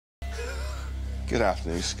Good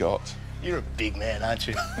afternoon, Scott. You're a big man, aren't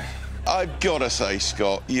you? I've got to say,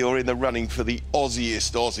 Scott, you're in the running for the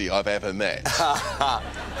Aussiest Aussie I've ever met.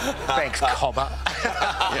 Thanks, Cobber.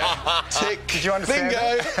 Yeah. Tick. Did you understand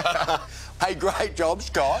Bingo. Hey, great job,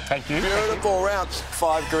 Scott. Thank you. Beautiful rounds.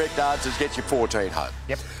 5 correct answers gets you 14 home.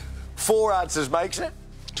 Yep. 4 answers makes it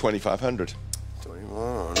 2,500.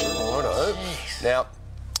 2,100. Righto. Now,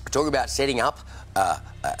 talking about setting up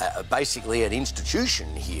basically an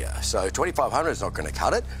institution here. So 2,500 is not going to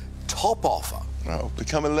cut it. Top offer. Oh,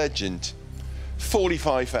 become a legend.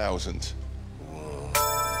 45,000.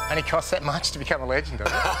 Only costs that much to become a legend,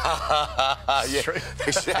 doesn't it? Yeah, True.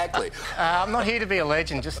 exactly. I'm not here to be a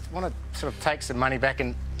legend, just want to sort of take some money back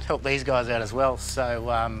and help these guys out as well.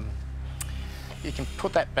 So you can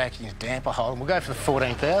put that back in your damper hole and we'll go for the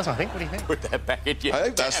 14,000, I think. What do you think? Put that back in your I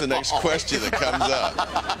hope that's the next question that comes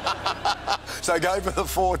up. So go for the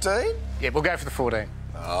 14? Yeah, we'll go for the 14.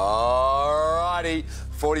 All righty.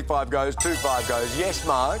 45 goes, 25 goes. Yes,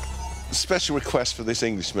 Mark? Special request for this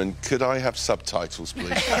Englishman. Could I have subtitles,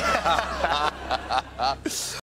 please?